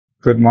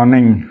Good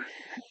morning,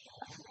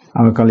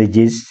 our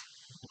colleagues.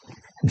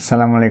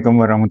 Assalamualaikum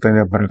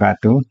warahmatullahi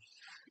wabarakatuh.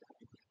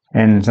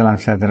 And salam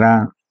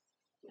sejahtera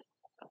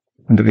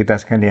untuk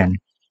kita sekalian.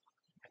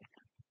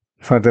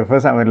 For the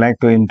first, I would like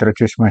to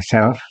introduce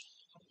myself.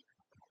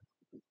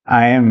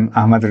 I am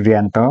Achmad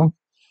Rudijanto,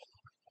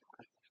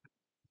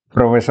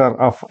 Professor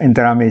of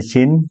Internal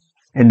Medicine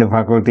in the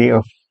Faculty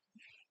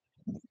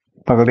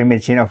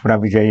Medicine of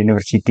Brawijaya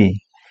University.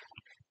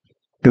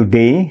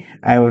 Today,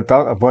 I will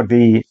talk about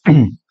the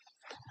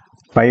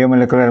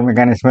biomolecular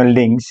mechanism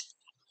links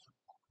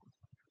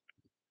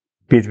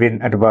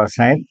between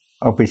adipocyte,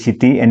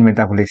 obesity, and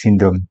metabolic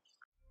syndrome.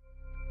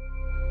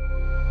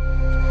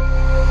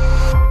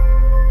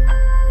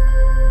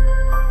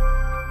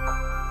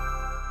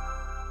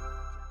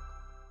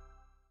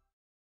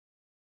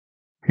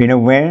 We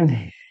know well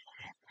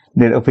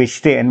that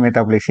obesity and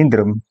metabolic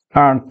syndrome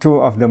are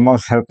two of the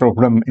most health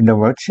problems in the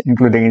world,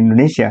 including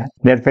Indonesia,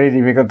 that are very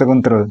difficult to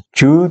control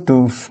due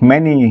to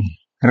many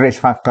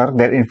risk factors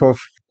that involve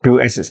two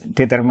as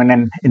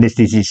determinant in this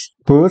disease.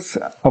 Both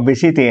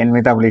obesity and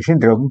metabolic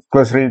syndrome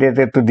closely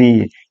related to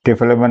the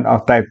development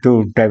of type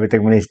 2 diabetic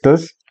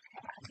mellitus,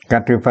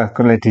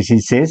 cardiovascular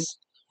diseases,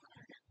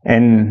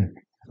 and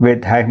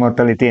with high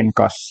mortality and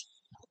cost.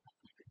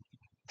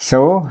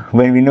 So,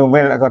 when we know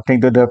well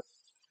according to the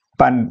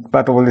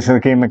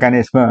pathophysiological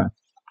mechanism,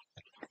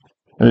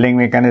 link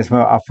mechanism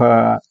of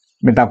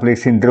metabolic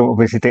syndrome,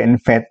 obesity, and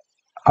fat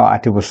or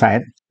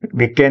adipocyte,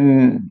 we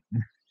can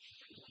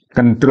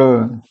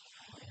control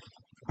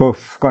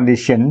both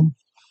conditions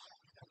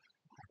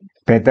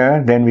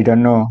better than we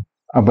don't know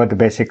about the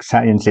basic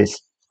sciences.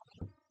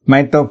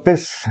 My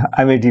topics,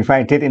 I will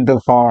divide it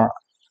into four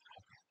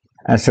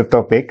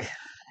subtopics.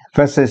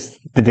 First is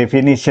the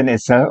definition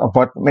itself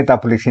about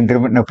metabolic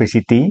syndrome and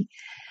obesity.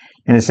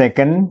 And the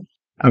second,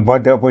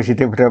 about the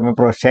obesity development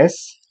process.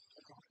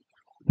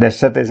 The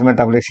third is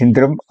metabolic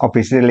syndrome,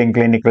 obesity linked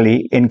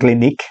clinically in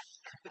clinic.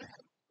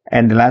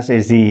 And the last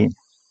is the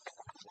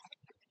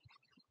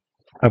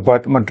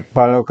about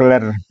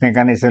molecular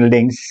mechanism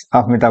links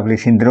of metabolic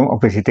syndrome,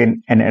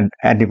 obesity, and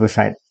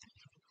adipocyte.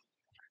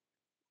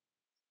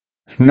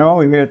 Now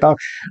we will talk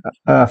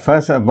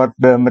first about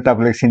the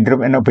metabolic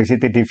syndrome and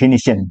obesity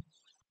definition.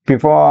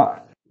 Before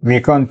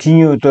we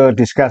continue to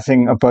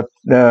discussing about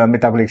the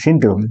metabolic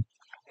syndrome,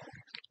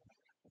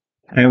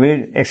 I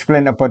will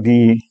explain about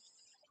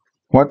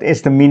what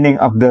is the meaning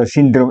of the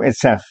syndrome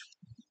itself.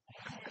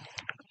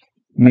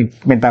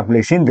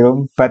 Metabolic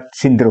syndrome, but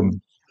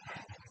syndrome.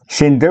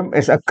 Syndrome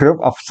is a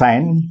group of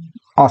signs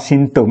or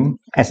symptoms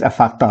as a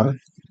factor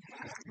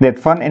that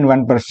found in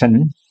one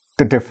person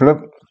to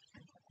develop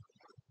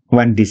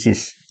one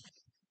disease.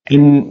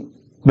 When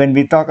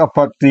we talk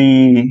about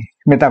the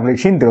metabolic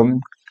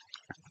syndrome,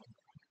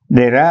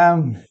 there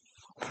are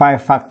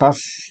 5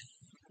 factors,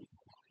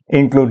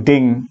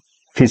 including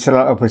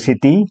visceral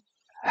obesity,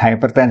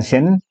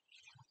 hypertension,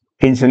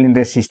 insulin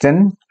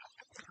resistance,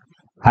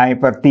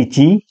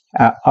 hyper-TG,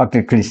 or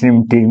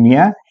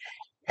triglyceridemia,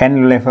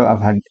 and level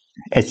of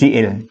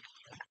HDL.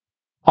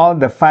 All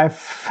the 5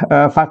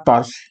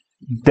 factors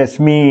that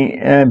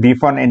may be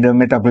found in the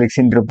metabolic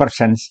syndrome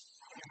persons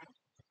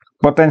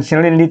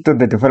potentially lead to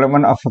the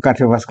development of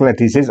cardiovascular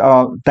disease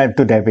or type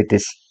 2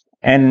 diabetes.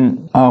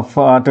 And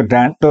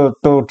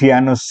to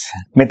diagnose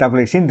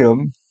metabolic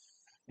syndrome,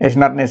 it's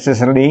not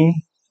necessarily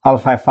all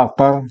 5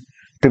 factors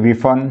to be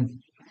found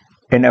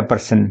in a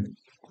person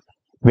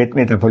with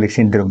metabolic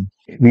syndrome.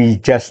 We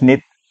just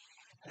need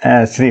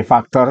 3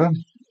 factors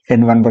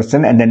in one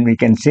person, and then we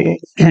can see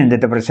that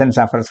the person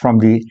suffers from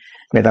the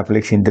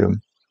metabolic syndrome.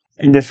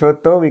 In this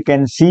photo, we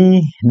can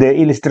see the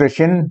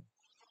illustration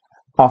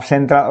of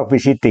central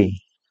obesity.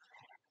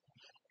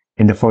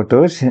 In the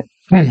photos,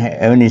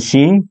 when you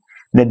see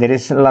that there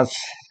is large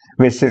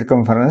waist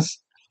circumference,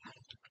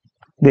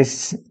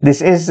 this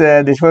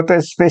photo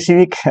is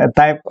specific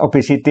type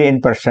obesity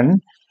in person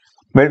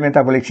with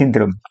metabolic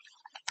syndrome.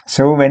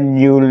 So when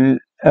you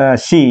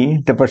see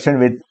the person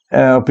with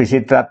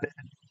obesity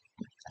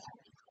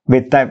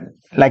with type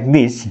like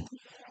this,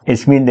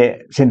 it means the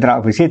central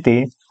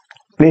obesity.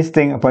 Please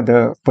think about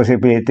the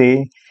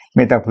possibility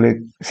metabolic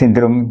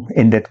syndrome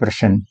in that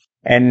person,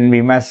 and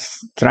we must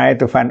try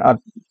to find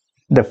out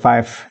the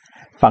 5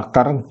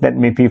 factors that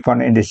may be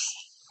found in this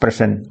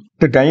person.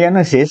 To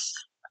diagnose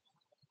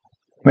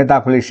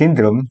metabolic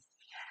syndrome,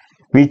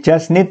 we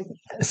just need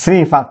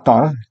 3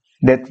 factors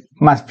that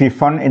must be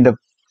found in the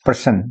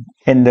person,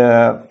 in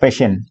the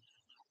patient,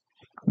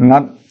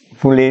 not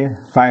fully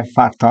 5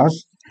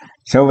 factors.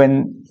 So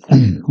when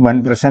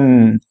one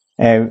person,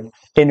 in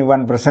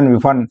one person we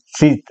found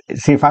 3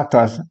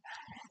 factors,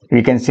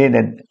 we can say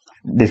that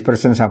this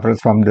person suffers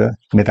from the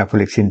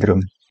metabolic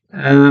syndrome.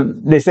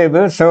 This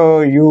table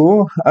show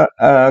you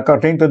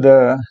according to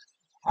the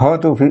how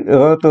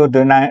to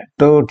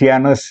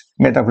diagnose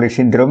metabolic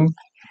syndrome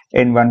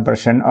in one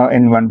person or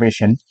in one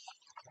patient.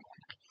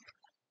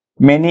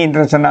 Many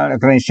international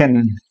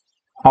organizations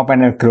or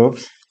panel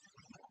groups,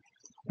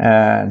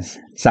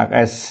 such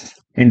as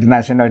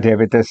International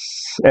Diabetes,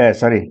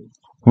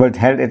 World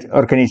Health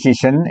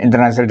Organization,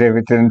 International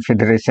Diabetes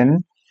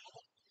Federation,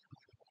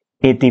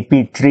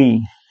 ATP3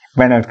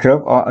 panel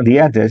group, or the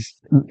others.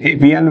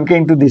 If we are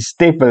looking to this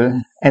table,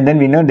 and then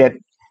we know that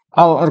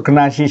all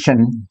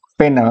organization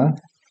panel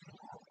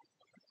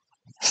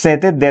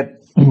stated that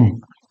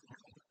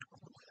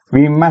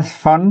we must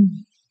find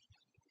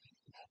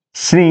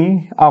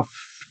 3 of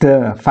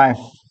the 5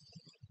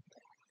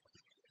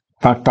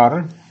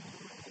 factors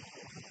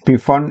be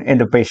found in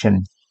the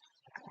patient,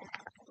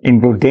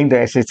 including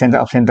the existence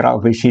of central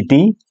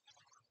obesity,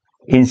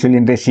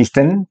 insulin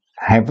resistance,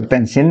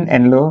 hypertension,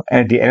 and low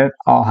LDL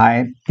or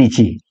high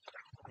TG.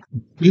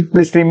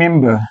 Please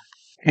remember,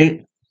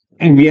 if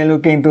we are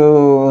looking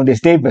to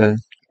this table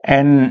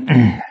and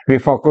we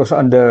focus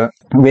on the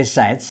waist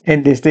size,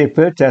 in this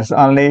table just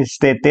only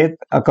stated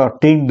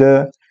according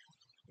the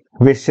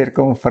waist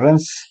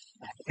circumference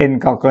in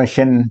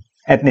Caucasian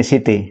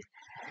ethnicity,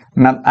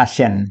 not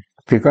Asian,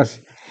 because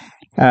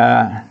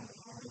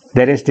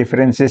there is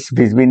differences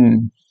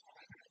between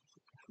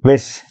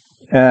waist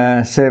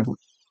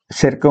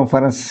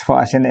circumference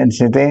for Asian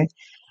ethnicity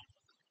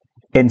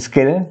in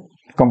scale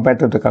compared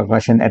to the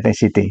Caucasian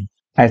ethnicity.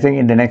 I think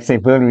in the next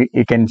table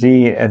you can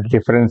see a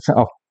difference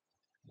of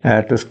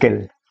to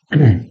scale.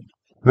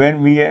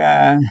 When we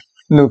are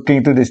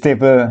looking to this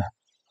table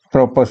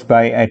proposed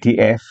by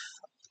IDF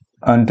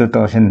on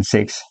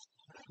 2006,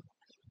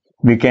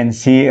 we can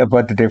see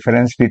about the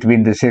difference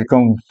between the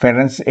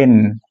circumference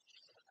in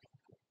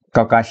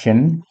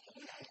Caucasian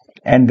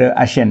and the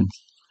Asian.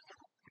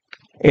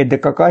 In the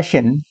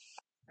Caucasian,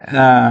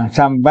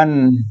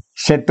 someone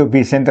said to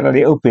be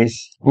centrally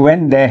obese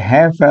when they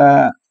have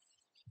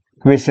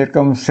with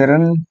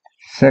circumference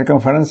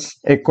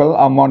equal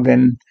or more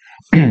than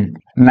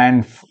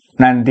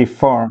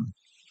 94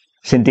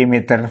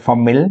 centimeter for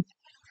male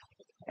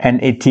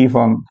and 80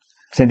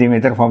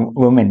 centimeter for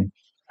women.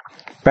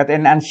 But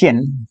an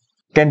ancient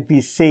can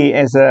be seen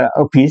as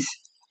obese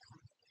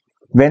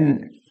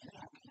when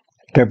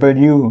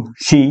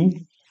WC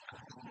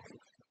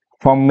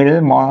for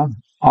male more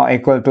or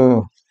equal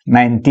to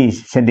 90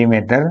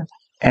 centimeter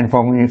and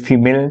for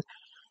female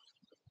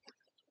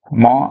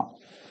more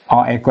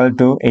or equal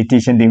to 80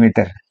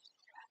 centimeter.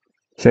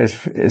 So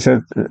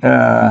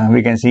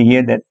we can see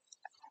here that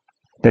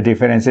the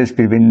differences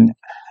between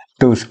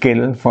two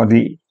scale for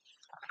the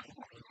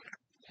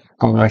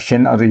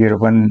Caucasian or the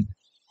European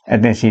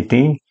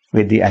ethnicity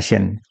with the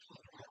Asian.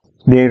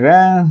 There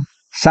are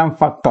some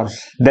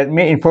factors that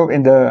may involve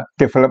in the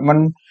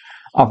development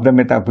of the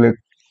metabolic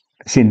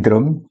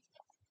syndrome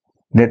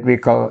that we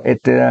call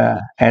it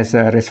as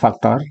a risk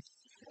factor.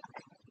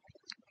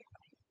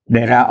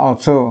 There are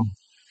also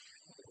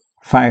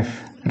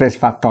 5 risk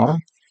factors.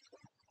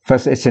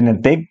 First is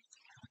genetic.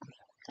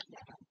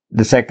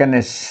 The second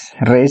is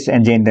race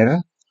and gender.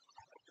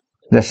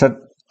 The third,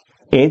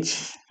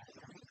 age.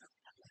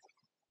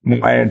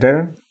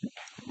 Either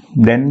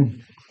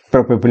then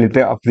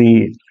probability of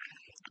the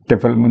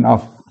development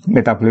of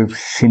metabolic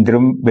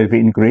syndrome will be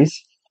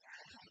increased.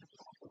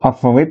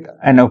 Overweight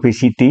and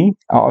obesity,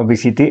 or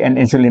obesity and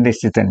insulin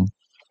resistance.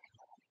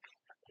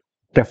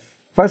 The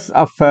first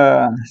of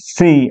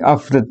 3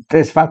 of the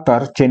risk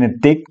factors,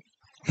 genetic,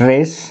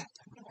 race,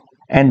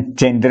 and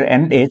gender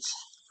and age,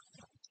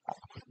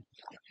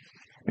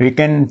 we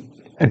can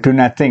do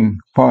nothing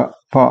for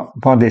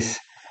these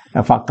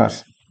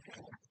factors.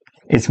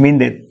 It means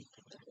that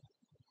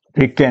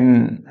we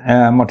can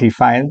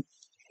modify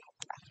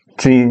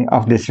 3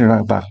 of these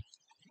factors.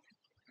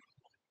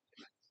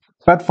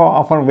 But for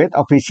overweight,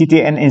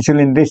 obesity, and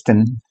insulin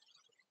resistance,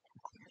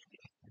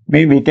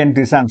 maybe we can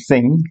do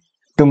something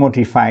to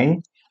modify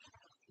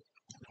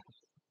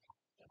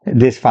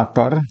this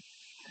factor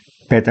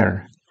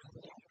better.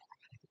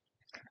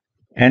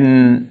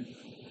 And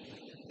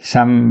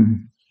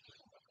some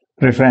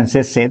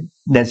references said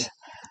that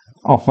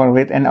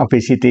overweight and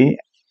obesity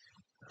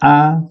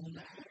are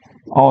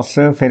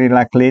also very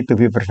likely to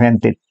be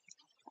prevented.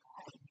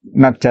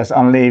 Not just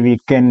only we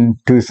can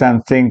do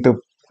something to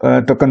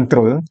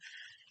control,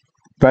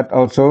 but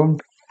also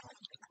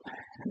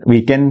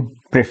we can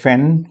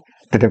prevent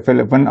the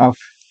development of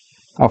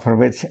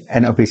overweight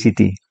and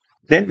obesity.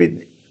 Then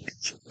we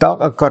talk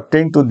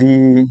according to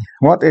the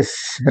what is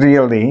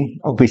really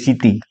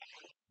obesity.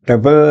 The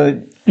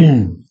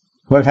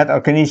World Health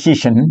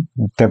Organization,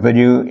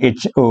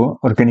 WHO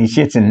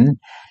organization,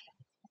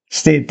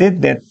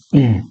 stated that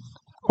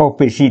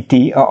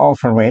obesity or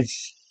overweight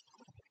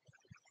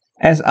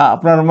as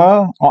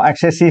abnormal or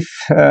excessive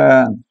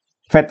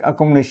fat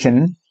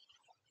accumulation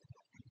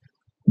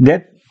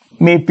that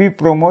maybe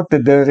promote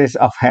the risk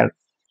of health.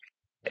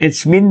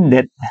 It means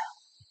that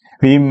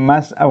we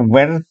must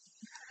aware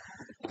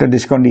to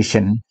this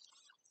condition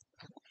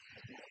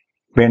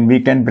when we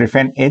can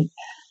prevent it,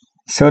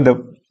 so the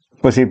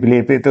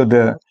possibility to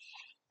the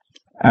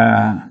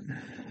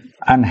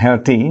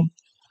unhealthy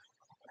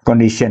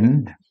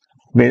condition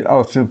will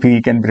also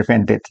be can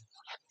prevent it.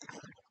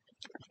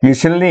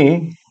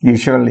 Usually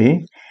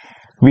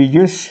we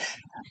use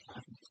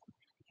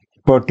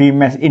body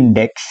mass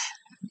index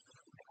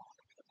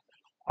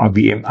or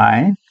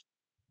BMI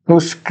to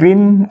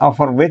screen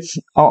overweight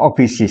or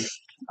obese.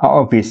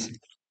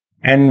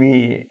 And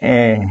we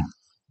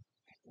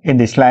in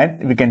this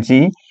slide we can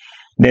see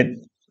that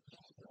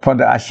for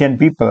the Asian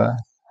people,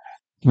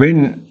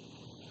 when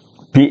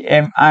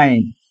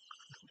BMI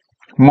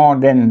more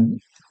than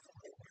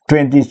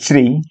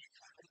 23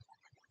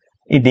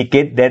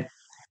 indicate that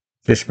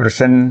this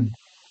person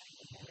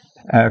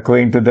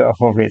going to the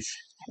overweight,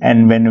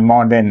 and when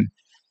more than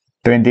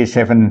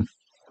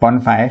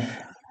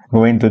 27.5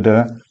 going to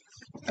the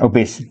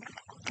obese.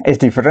 It's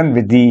different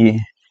with the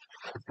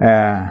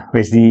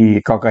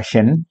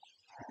Caucasian.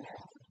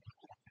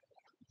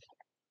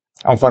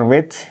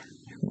 Overweight,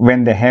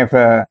 when they have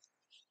a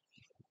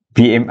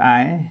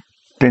BMI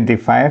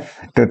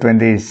 25 to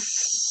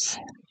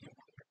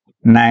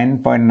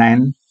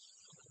 29.9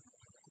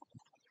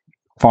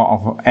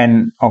 for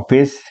and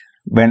obese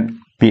when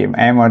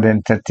BMI more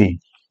than 30.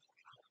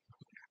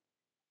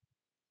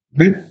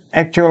 But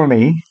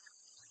actually,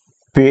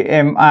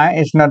 BMI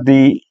is not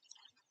the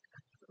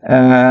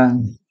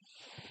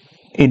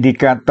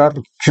indicator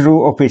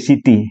true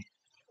obesity,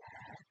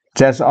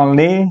 just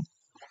only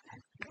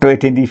to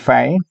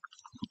identify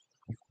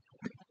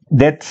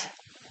that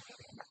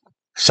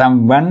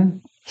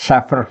someone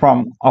suffer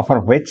from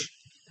overweight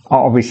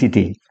or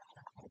obesity.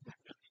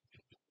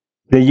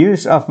 The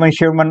use of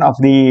measurement of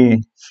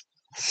the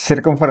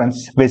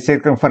circumference with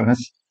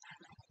circumference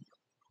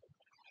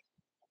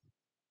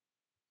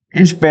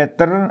is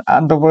better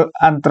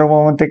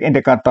anthropometric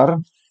indicator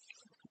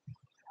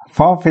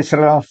for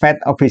visceral fat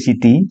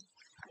obesity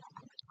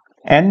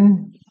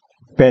and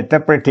better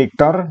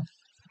predictor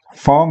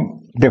for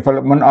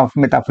development of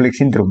metabolic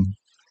syndrome.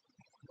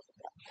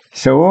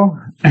 So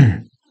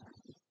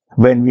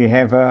when we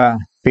have a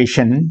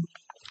patient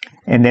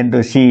and then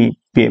to see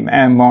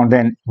BMI more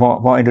than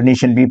for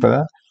Indonesian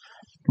people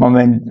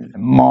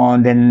more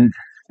than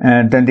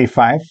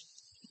 25,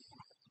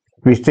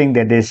 we think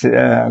that is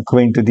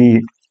going to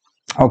the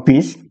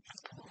obese,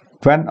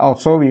 but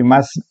also we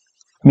must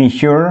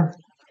measure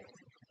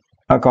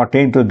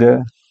according to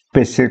the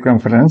waist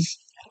circumference,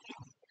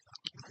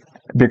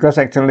 because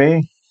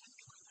actually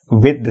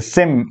with the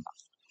same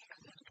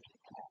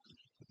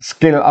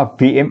scale of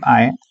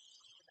BMI,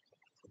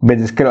 with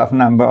the scale of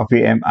number of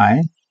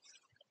BMI,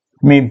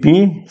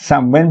 maybe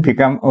someone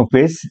become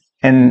obese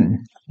and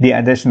the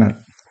others not.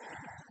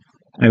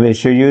 I will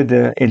show you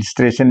the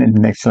illustration in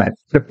the next slide.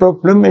 The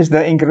problem is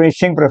the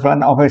increasing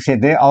prevalence of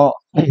obesity all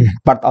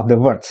part of the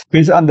world.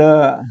 Based on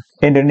the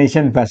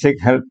Indonesian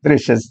Basic Health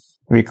Research,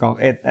 we call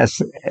it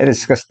as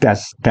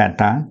Riskesdas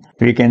data,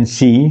 we can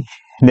see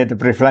that the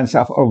prevalence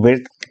of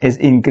obesity is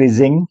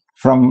increasing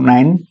from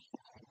 9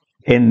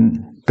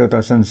 in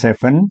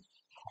 2007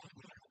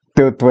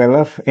 to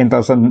 12 in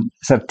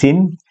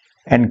 2013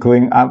 and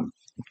going up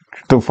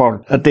to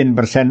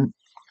 13%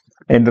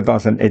 in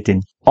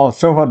 2018.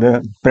 Also for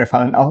the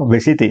prevalence of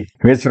obesity,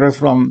 which rose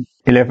from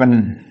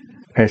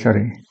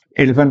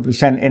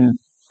 11% in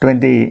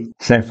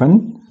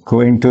 27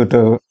 going to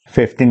the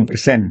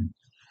 15%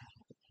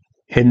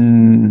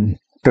 in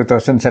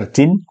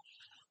 2013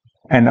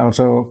 and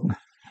also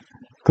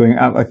going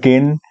up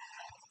again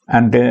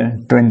under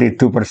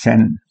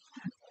 22%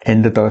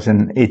 in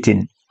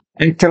 2018.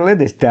 Actually,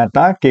 this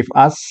data give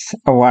us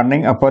a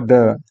warning about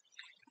the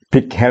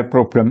big health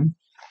problem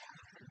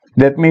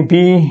that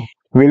maybe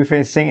we will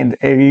facing in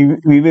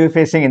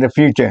the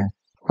future,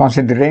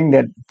 considering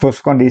that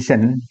both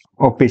condition,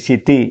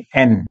 obesity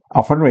and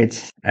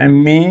overweight,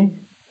 may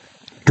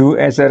do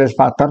as a risk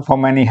factor for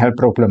many health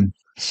problems.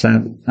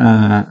 So,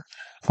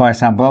 for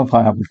example,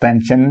 for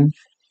hypertension,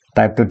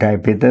 type 2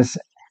 diabetes,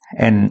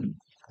 and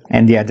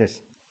the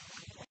others.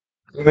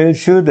 I will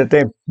show you the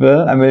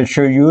table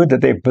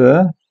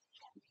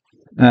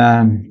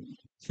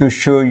to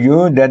show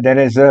you that there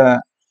is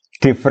a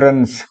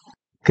difference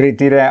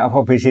criteria of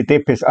obesity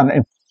based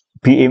on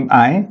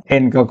BMI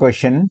in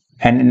Caucasian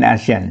and in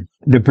ASEAN.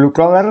 The blue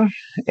color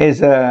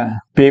is a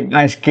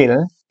BMI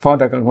scale for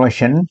the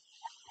Caucasian,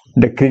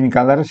 the green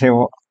color is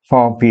for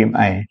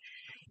BMI.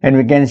 And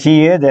we can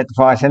see here that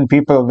for Asian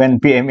people, when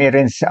BMI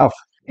range of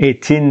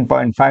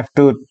 18.5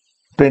 to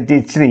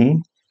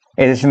 23,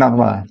 it is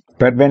normal.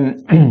 But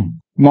when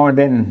more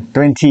than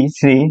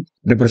 23,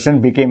 the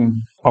person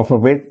became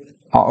overweight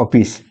or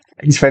obese.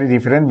 It's very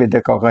different with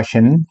the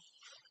Caucasian.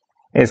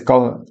 It's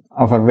called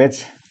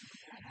overweight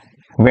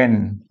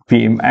when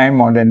BMI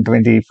more than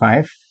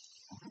 25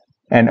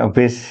 and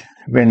obese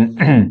when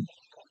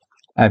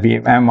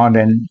BMI more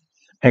than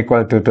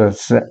equal to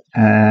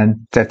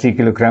 30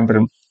 kilogram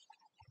per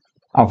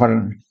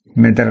over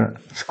meter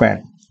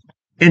square.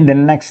 In the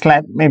next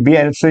slide, maybe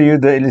I'll show you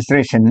the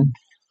illustration,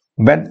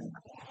 but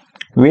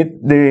with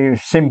the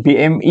same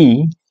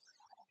BMI,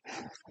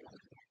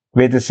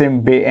 with the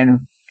same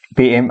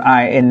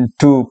BMI in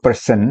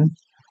 2%,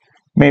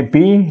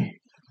 maybe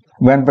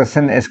one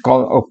person is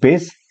called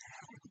obese,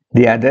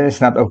 the other is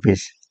not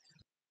obese.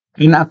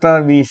 And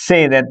after we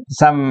say that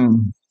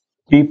some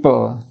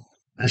people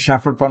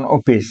suffer from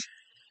obese,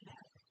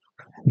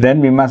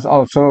 then we must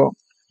also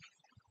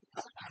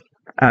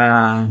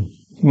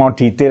more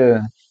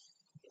detail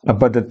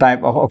about the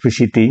type of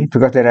obesity,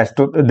 because there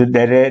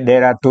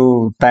are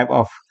two type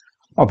of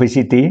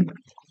obesity.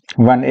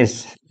 One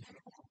is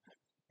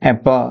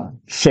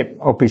apple-shaped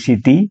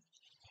obesity.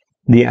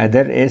 The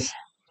other is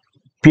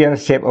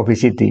pear-shaped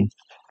obesity.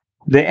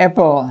 The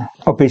apple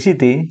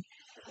obesity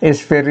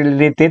is very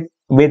related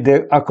with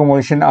the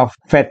accumulation of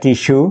fat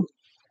tissue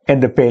in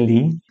the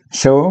belly.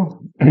 So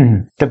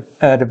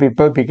the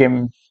people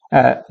became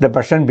the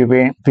person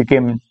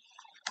became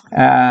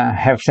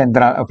have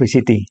central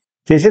obesity.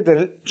 This is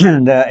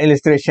the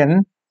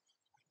illustration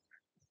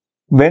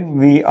when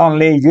we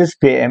only use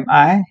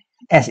BMI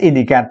as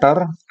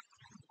indicator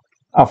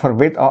of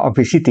overweight or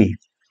obesity.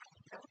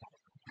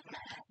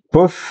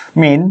 Both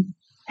men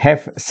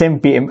have same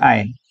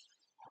BMI,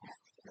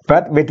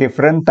 but with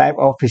different type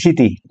of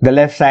obesity. The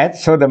left side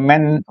show the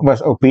man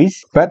was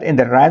obese, but in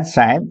the right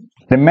side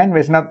the man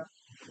was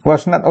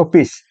not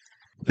obese.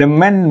 The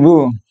man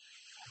who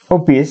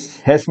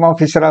obese has more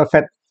visceral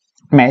fat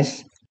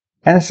mass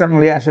and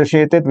strongly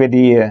associated with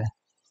the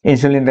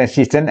insulin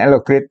resistant and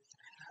low-grade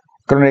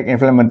chronic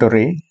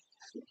inflammatory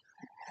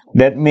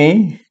that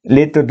may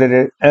lead to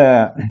the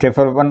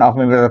development of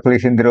metabolic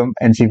syndrome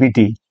and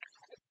CVD.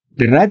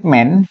 The right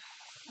man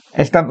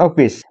is not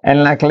obese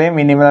and likely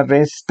minimal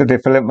risk to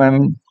develop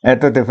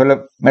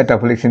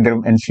metabolic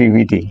syndrome and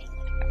CVD.